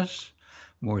effectiveness,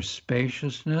 more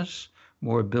spaciousness,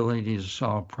 more ability to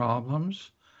solve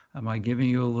problems. Am I giving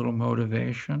you a little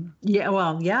motivation? Yeah,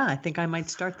 well, yeah, I think I might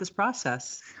start this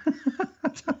process.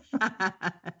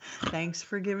 Thanks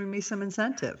for giving me some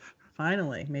incentive.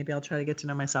 Finally, maybe I'll try to get to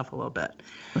know myself a little bit.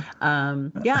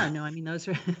 Yeah, no, I mean, those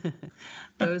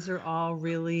are all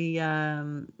really,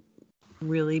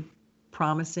 really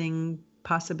promising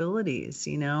possibilities,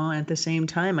 At the same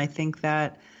time, I think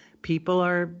that people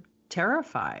are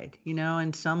terrified,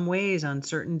 in some ways, on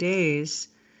certain days.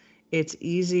 It's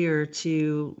easier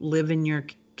to live in your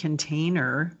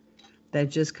container that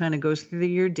just kind of goes through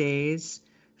your days,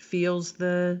 feels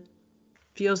the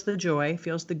joy,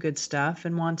 feels the good stuff,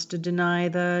 and wants to deny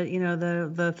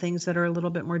the things that are a little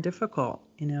bit more difficult,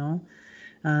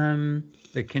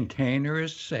 The container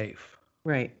is safe.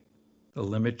 Right. The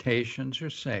limitations are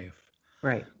safe.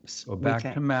 Right. Go back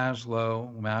to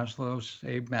Maslow.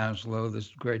 Maslow, this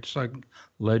great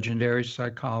legendary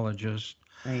psychologist,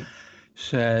 right,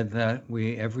 said that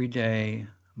we every day,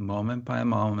 moment by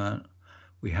moment,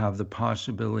 we have the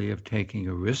possibility of taking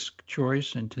a risk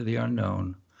choice into the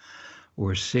unknown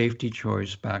or a safety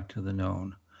choice back to the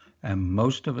known. And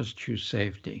most of us choose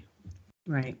safety.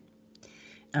 Right.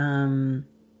 I'm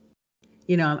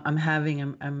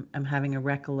having a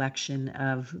recollection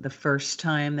of the first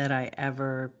time that I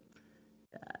ever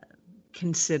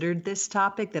considered this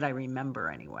topic, that I remember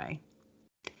anyway.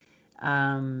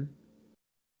 And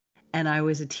I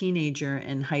was a teenager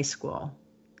in high school,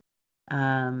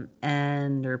 or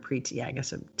preteen, I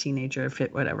guess a teenager,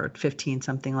 15,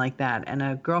 something like that. And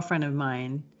a girlfriend of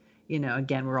mine,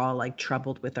 again, we're all like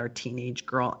troubled with our teenage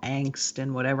girl angst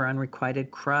and whatever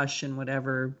unrequited crush and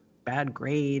whatever bad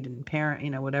grade and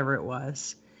parent, whatever it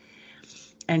was.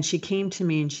 And she came to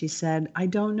me and she said, I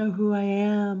don't know who I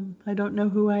am. I don't know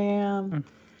who I am.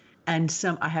 And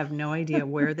I have no idea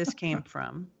where this came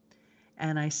from.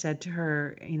 And I said to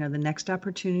her, the next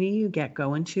opportunity you get,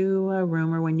 go into a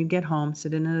room, or when you get home,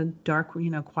 sit in a dark,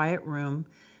 quiet room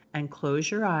and close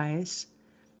your eyes.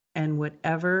 And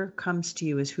whatever comes to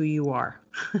you is who you are.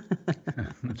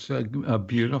 It's a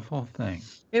beautiful thing.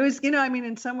 It was,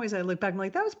 in some ways I look back, I'm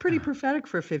like, that was pretty prophetic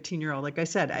for a 15-year-old. Like I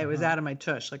said, I was out of my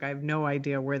tush. Like I have no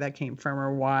idea where that came from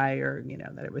or why, or,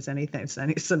 that it was anything,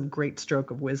 some great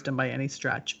stroke of wisdom by any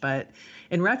stretch. But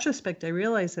in retrospect, I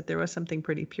realized that there was something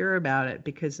pretty pure about it,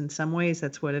 because in some ways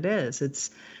that's what it is.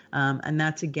 It's, and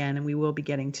that's again, and we will be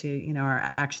getting to,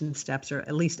 our action steps, or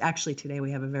at least actually today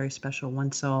we have a very special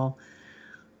One Soul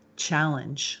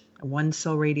challenge, a One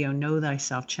Soul Radio Know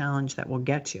Thyself challenge that we'll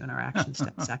get to in our action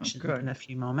step section in a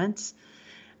few moments.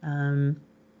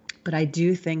 But I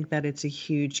do think that it's a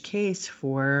huge case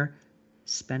for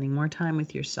spending more time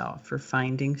with yourself, for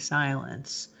finding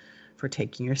silence, for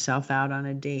taking yourself out on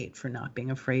a date, for not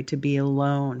being afraid to be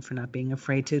alone, for not being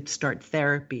afraid to start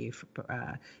therapy,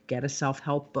 for, get a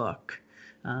self-help book.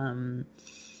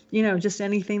 Just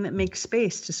anything that makes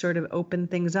space to sort of open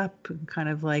things up and kind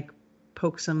of like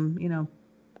poke some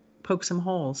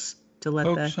holes to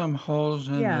let some holes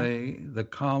in the in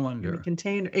colander. the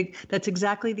container. That's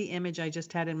exactly the image I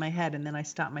just had in my head. And then I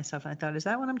stopped myself and I thought, is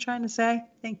that what I'm trying to say?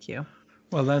 Thank you.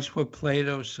 Well, that's what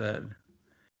Plato said.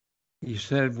 He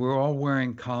said, we're all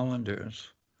wearing colanders.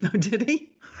 Oh, did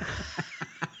he?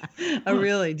 Oh,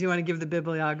 really? Do you want to give the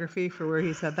bibliography for where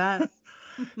he said that?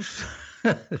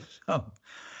 So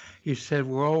he said,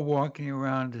 we're all walking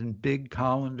around in big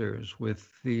colanders with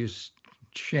these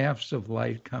shafts of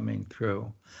light coming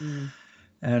through. Mm.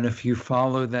 And if you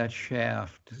follow that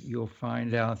shaft, you'll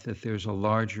find out that there's a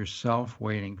larger self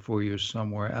waiting for you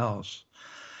somewhere else.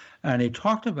 And he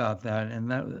talked about that,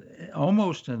 and that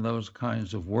almost in those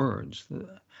kinds of words,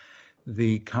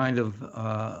 the kind of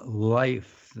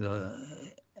life, the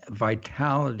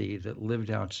vitality that lived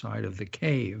outside of the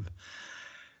cave,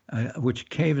 which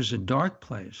cave is a dark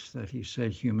place that he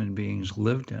said human beings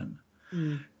lived in.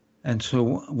 Mm. And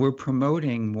so we're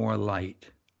promoting more light.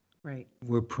 Right.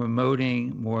 We're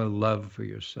promoting more love for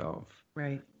yourself.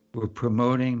 Right. We're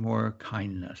promoting more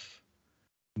kindness,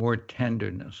 more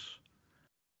tenderness,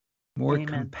 more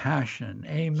compassion.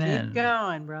 Amen. Keep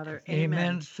going, brother.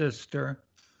 Amen, sister.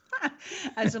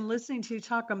 As I'm listening to you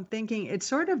talk, I'm thinking it's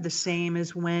sort of the same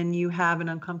as when you have an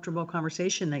uncomfortable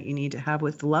conversation that you need to have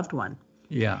with the loved one.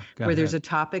 Yeah. Where there's a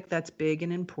topic that's big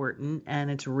and important and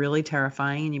it's really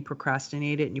terrifying and you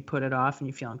procrastinate it and you put it off and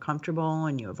you feel uncomfortable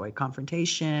and you avoid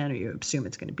confrontation or you assume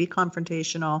it's going to be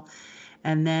confrontational.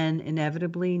 And then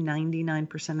inevitably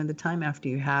 99% of the time after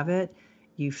you have it,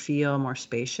 you feel more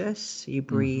spacious, you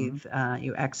breathe,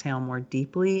 you exhale more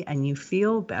deeply, and you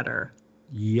feel better.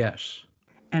 Yes.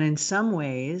 And in some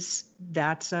ways,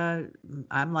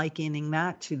 I'm likening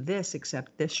that to this,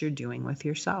 except this you're doing with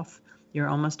yourself. You're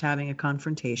almost having a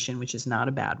confrontation, which is not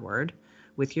a bad word,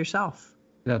 with yourself.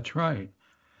 That's right.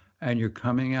 And you're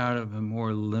coming out of a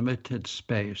more limited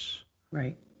space.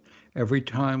 Right. Every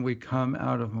time we come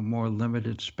out of a more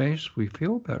limited space, we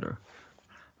feel better.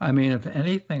 I mean, if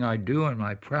anything I do in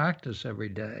my practice every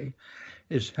day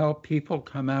is help people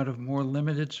come out of more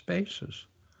limited spaces.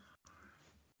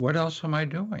 What else am I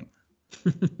doing?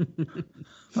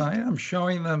 I'm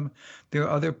showing them there are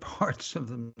other parts of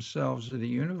themselves, of the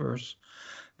universe,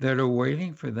 that are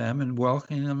waiting for them and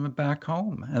welcoming them back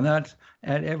home. And that's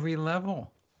at every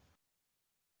level.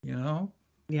 Yeah.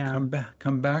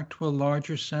 Come back to a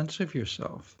larger sense of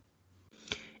yourself.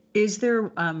 Is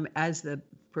there, as the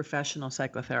professional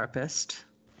psychotherapist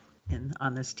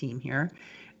on this team here,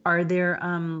 are there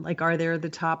the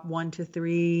top 1 to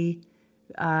 3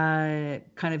 kind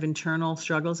of internal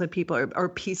struggles that people or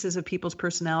pieces of people's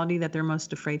personality that they're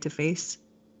most afraid to face?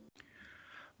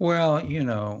 Well,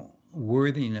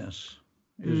 worthiness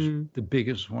is the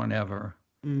biggest one ever.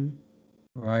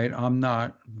 Right? I'm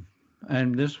not,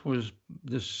 and this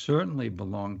certainly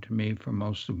belonged to me for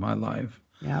most of my life.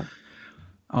 Yeah.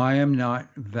 I am not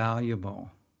valuable.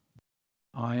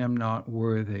 I am not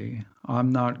worthy.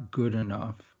 I'm not good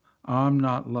enough. I'm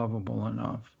not lovable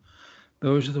enough.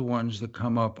 Those are the ones that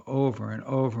come up over and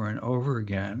over and over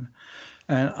again.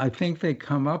 And I think they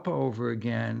come up over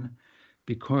again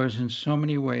because in so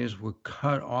many ways we're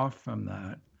cut off from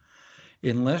that.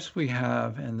 Unless we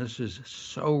have, and this is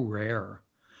so rare,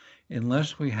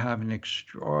 unless we have an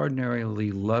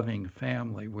extraordinarily loving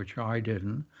family, which I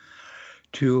didn't,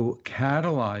 to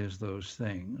catalyze those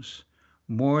things,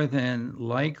 more than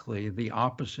likely the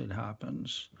opposite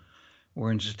happens,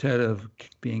 where instead of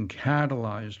being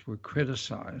catalyzed, we're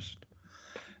criticized.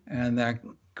 And that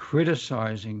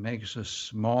criticizing makes us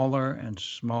smaller and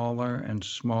smaller and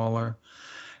smaller,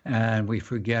 and we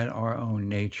forget our own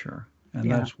nature.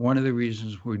 And that's one of the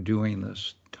reasons we're doing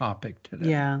this topic today.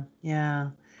 Yeah.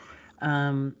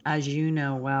 As you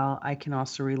know well, I can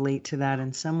also relate to that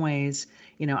in some ways.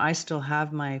 I still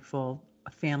have my full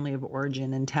family of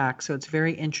origin intact, so it's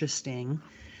very interesting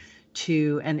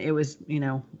and it was,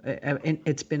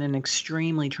 it's been an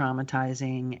extremely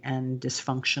traumatizing and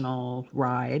dysfunctional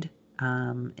ride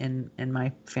in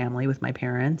my family with my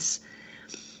parents.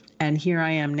 And here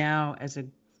I am now as a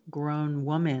grown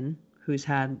woman who's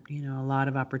had, a lot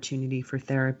of opportunity for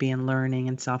therapy and learning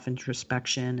and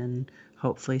self-introspection and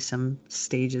hopefully some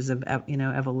stages of,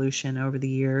 evolution over the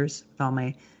years with all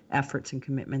my efforts and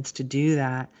commitments to do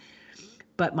that.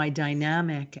 But my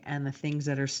dynamic and the things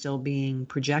that are still being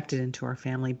projected into our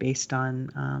family based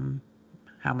on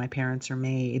how my parents are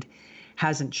made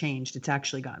hasn't changed. It's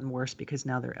actually gotten worse because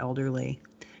now they're elderly.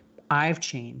 I've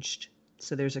changed.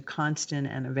 So there's a constant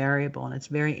and a variable, and it's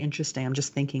very interesting. I'm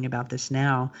just thinking about this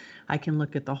now. I can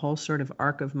look at the whole sort of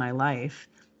arc of my life,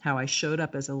 how I showed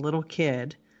up as a little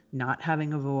kid, not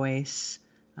having a voice,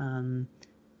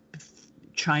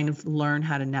 trying to learn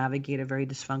how to navigate a very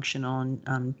dysfunctional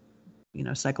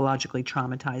and, psychologically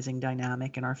traumatizing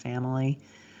dynamic in our family.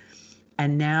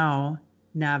 And now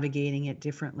navigating it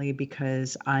differently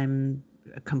because I'm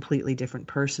a completely different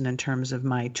person in terms of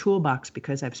my toolbox,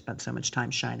 because I've spent so much time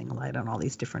shining a light on all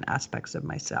these different aspects of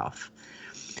myself.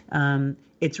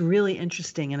 It's really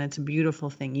interesting, and it's a beautiful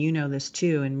thing. You know this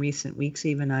too. In recent weeks,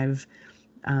 even I've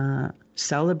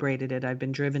celebrated it. I've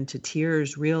been driven to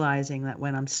tears realizing that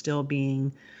when I'm still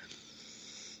being,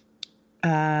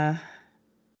 I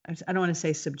don't want to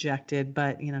say subjected,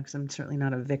 but, because I'm certainly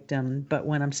not a victim, but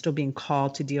when I'm still being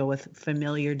called to deal with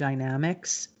familiar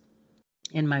dynamics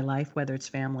in my life, whether it's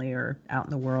family or out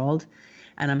in the world,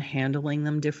 and I'm handling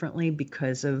them differently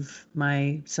because of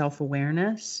my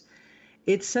self-awareness,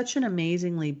 it's such an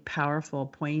amazingly powerful,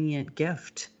 poignant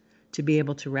gift to be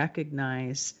able to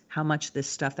recognize how much this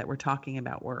stuff that we're talking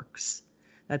about works.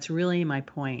 That's really my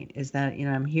point, is that,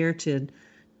 I'm here to,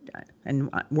 and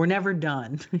we're never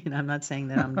done. I'm not saying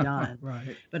that I'm done,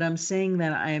 Right. But I'm saying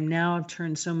that I've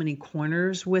turned so many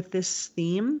corners with this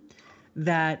theme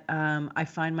that I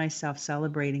find myself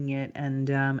celebrating it and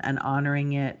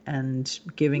honoring it and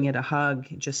giving it a hug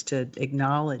just to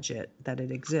acknowledge it, that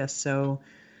it exists. So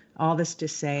all this to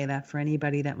say that for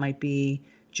anybody that might be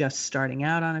just starting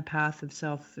out on a path of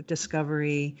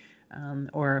self-discovery,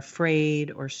 or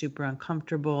afraid or super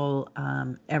uncomfortable,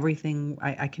 everything,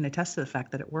 I can attest to the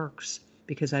fact that it works,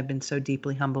 because I've been so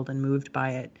deeply humbled and moved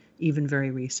by it, even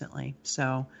very recently.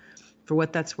 So for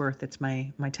what that's worth, it's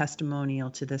my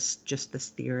testimonial to this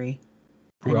theory.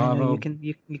 And Bravo.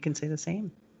 You can say the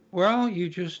same. Well, you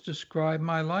just described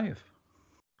my life.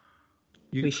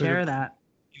 We share that.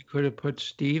 You could have put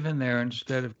Steve in there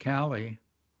instead of Callie,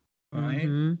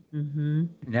 right?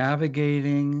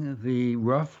 Navigating the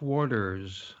rough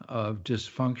waters of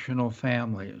dysfunctional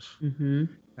families.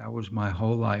 That was my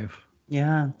whole life.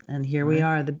 Yeah, and here we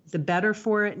are, the better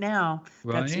for it now.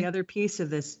 Right. That's the other piece of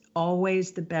this,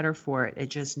 always the better for it. It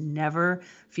just never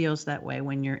feels that way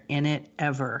when you're in it,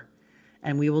 ever.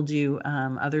 And we will do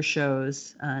other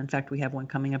shows. In fact, we have one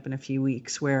coming up in a few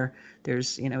weeks where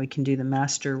there's, we can do the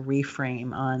master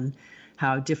reframe on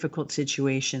how difficult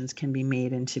situations can be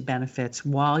made into benefits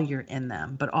while you're in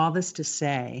them. But all this to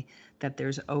say that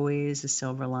there's always a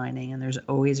silver lining, and there's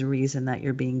always a reason that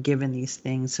you're being given these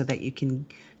things so that you can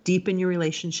deepen your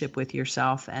relationship with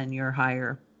yourself and your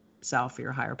higher self,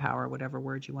 your higher power, whatever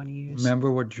word you want to use.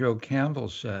 Remember what Joe Campbell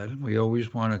said? We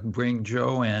always want to bring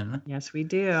Joe in. Yes, we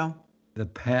do. The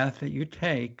path that you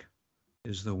take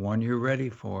is the one you're ready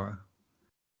for.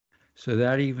 So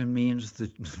that even means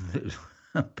that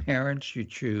the parents you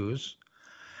choose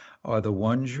are the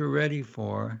ones you're ready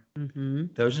for.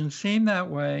 Doesn't seem that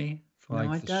way. It's like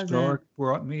no, it the stork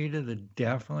brought me to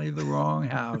definitely the wrong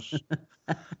house.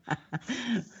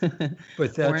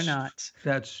 But or not.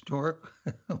 That stork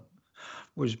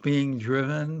was being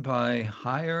driven by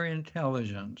higher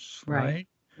intelligence, right?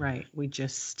 Right.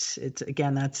 It's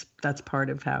again, that's part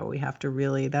of how we have to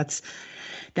really, that's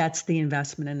the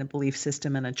investment in a belief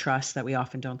system and a trust that we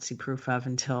often don't see proof of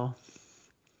until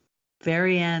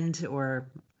very end or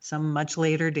some much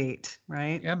later date,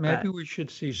 right? Yeah, maybe we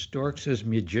should see storks as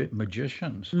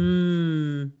magicians.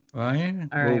 Right?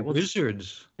 All right. Or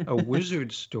wizards. A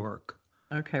wizard stork.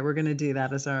 Okay, we're going to do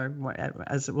that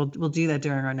we'll do that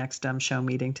during our next show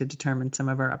meeting to determine some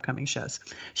of our upcoming shows.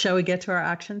 Shall we get to our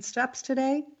action steps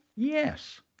today?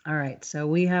 Yes. All right. So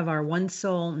we have our One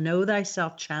Soul Know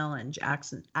Thyself Challenge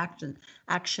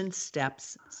action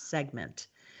steps segment.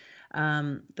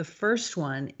 The first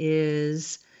one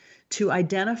is to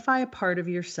identify a part of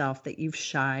yourself that you've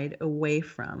shied away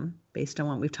from based on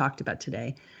what we've talked about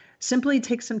today. Simply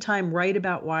take some time, write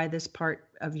about why this part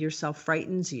of yourself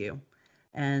frightens you,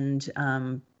 and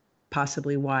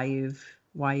possibly why you've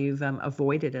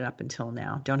avoided it up until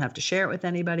now. Don't have to share it with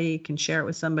anybody. You can share it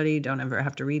with somebody. Don't ever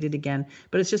have to read it again.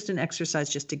 But it's just an exercise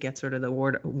just to get sort of the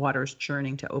waters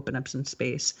churning, to open up some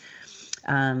space.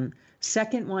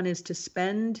 Second one is to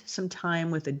spend some time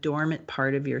with a dormant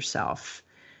part of yourself.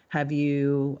 Have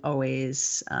you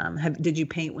always, did you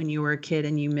paint when you were a kid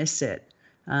and you miss it?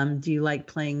 Do you like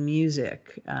playing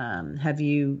music? Have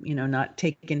you, not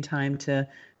taken time to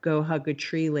go hug a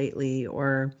tree lately,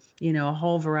 or, a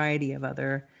whole variety of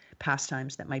other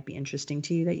pastimes that might be interesting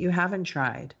to you that you haven't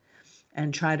tried,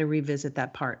 and try to revisit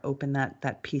that part, open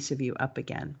that piece of you up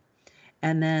again.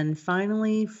 And then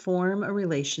finally, form a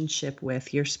relationship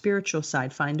with your spiritual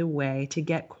side. Find a way to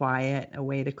get quiet, a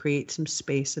way to create some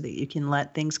space so that you can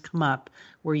let things come up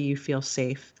where you feel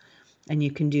safe. And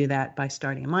you can do that by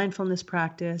starting a mindfulness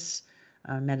practice,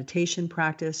 a meditation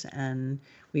practice, and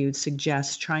we would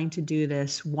suggest trying to do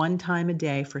this one time a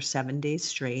day for 7 days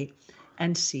straight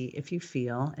and see if you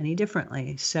feel any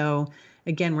differently. So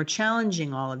again, we're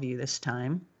challenging all of you this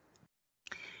time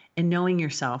in knowing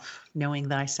yourself, knowing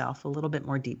thyself a little bit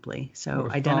more deeply. So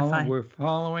We're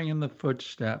following in the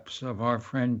footsteps of our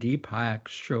friend Deepak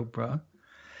Chopra,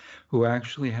 who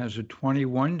actually has a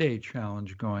 21-day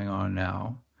challenge going on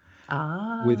now.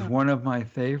 With one of my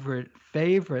favorite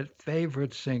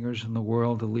singers in the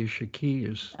world, Alicia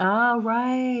Keys. Oh,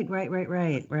 right.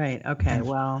 Okay,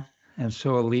 And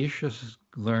so Alicia's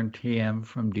learned TM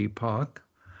from Deepak,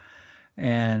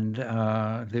 and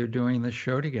they're doing the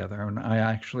show together. And I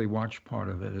actually watched part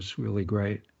of it. It's really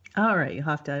great. All right,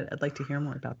 I'd like to hear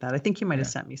more about that. I think you might have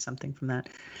sent me something from that.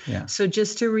 Yeah. So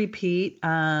just to repeat,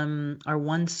 our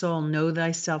One Soul Know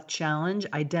Thyself Challenge: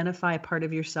 identify a part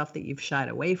of yourself that you've shied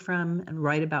away from and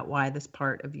write about why this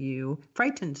part of you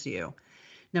frightens you.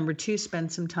 Number 2,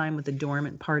 spend some time with the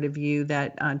dormant part of you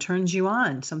that turns you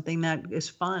on, something that is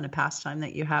fun, a pastime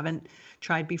that you haven't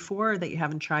tried before, that you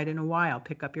haven't tried in a while.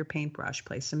 Pick up your paintbrush,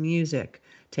 play some music,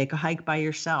 take a hike by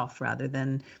yourself rather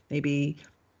than maybe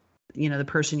the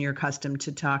person you're accustomed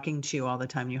to talking to all the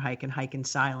time. You hike in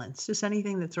silence, just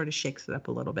anything that sort of shakes it up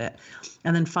a little bit.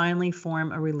 And then finally,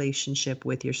 form a relationship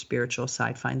with your spiritual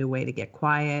side. Find a way to get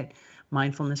quiet,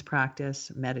 mindfulness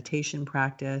practice, meditation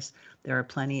practice. There are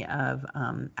plenty of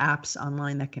apps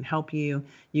online that can help you.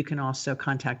 You can also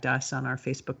contact us on our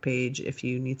Facebook page if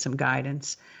you need some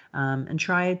guidance, and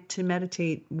try to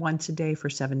meditate once a day for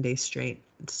 7 days straight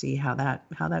and see how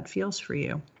that feels for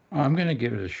you. I'm going to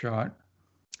give it a shot.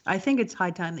 I think it's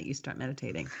high time that you start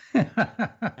meditating.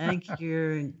 I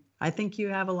think you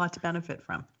have a lot to benefit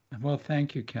from. Well,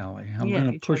 thank you, Callie. I'm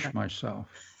going to push myself.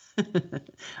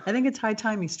 I think it's high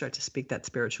time you start to speak that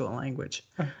spiritual language.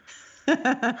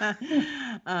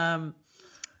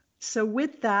 So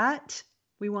with that,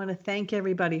 we want to thank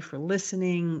everybody for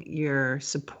listening. Your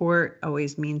support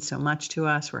always means so much to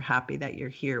us. We're happy that you're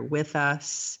here with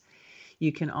us.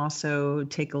 You can also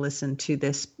take a listen to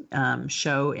this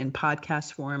show in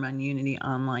podcast form on Unity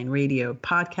Online Radio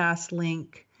podcast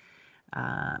link.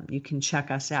 You can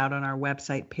check us out on our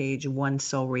website page,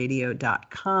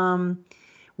 onesoulradio.com.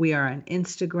 We are on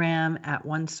Instagram at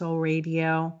One Soul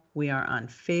Radio. We are on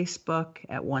Facebook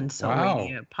at One Soul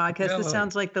Radio Podcast. Really? This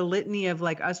sounds like the litany of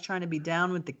like us trying to be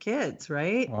down with the kids,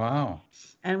 right? Wow.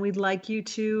 And we'd like you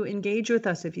to engage with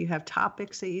us if you have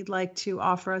topics that you'd like to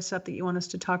offer us up that you want us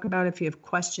to talk about. If you have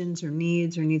questions or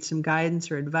needs or need some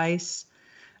guidance or advice,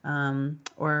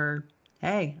 or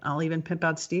hey, I'll even pimp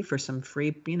out Steve for some free,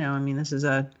 this is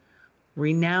a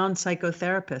renowned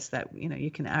psychotherapist that, you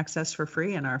can access for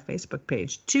free on our Facebook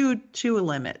page to a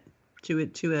limit. I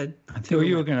thought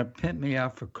you were going to pimp me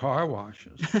out for car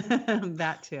washes.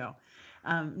 That too.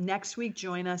 Next week,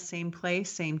 join us, same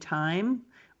place, same time,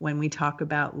 when we talk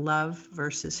about love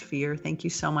versus fear. Thank you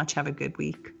so much. Have a good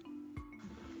week.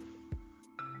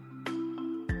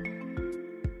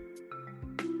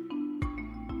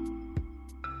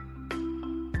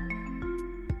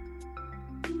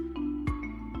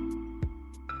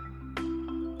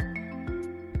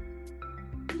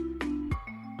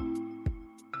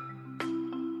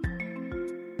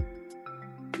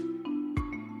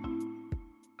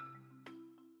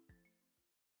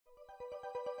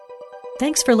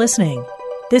 Thanks for listening.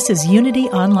 This is Unity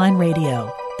Online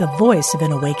Radio, the voice of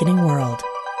an awakening world.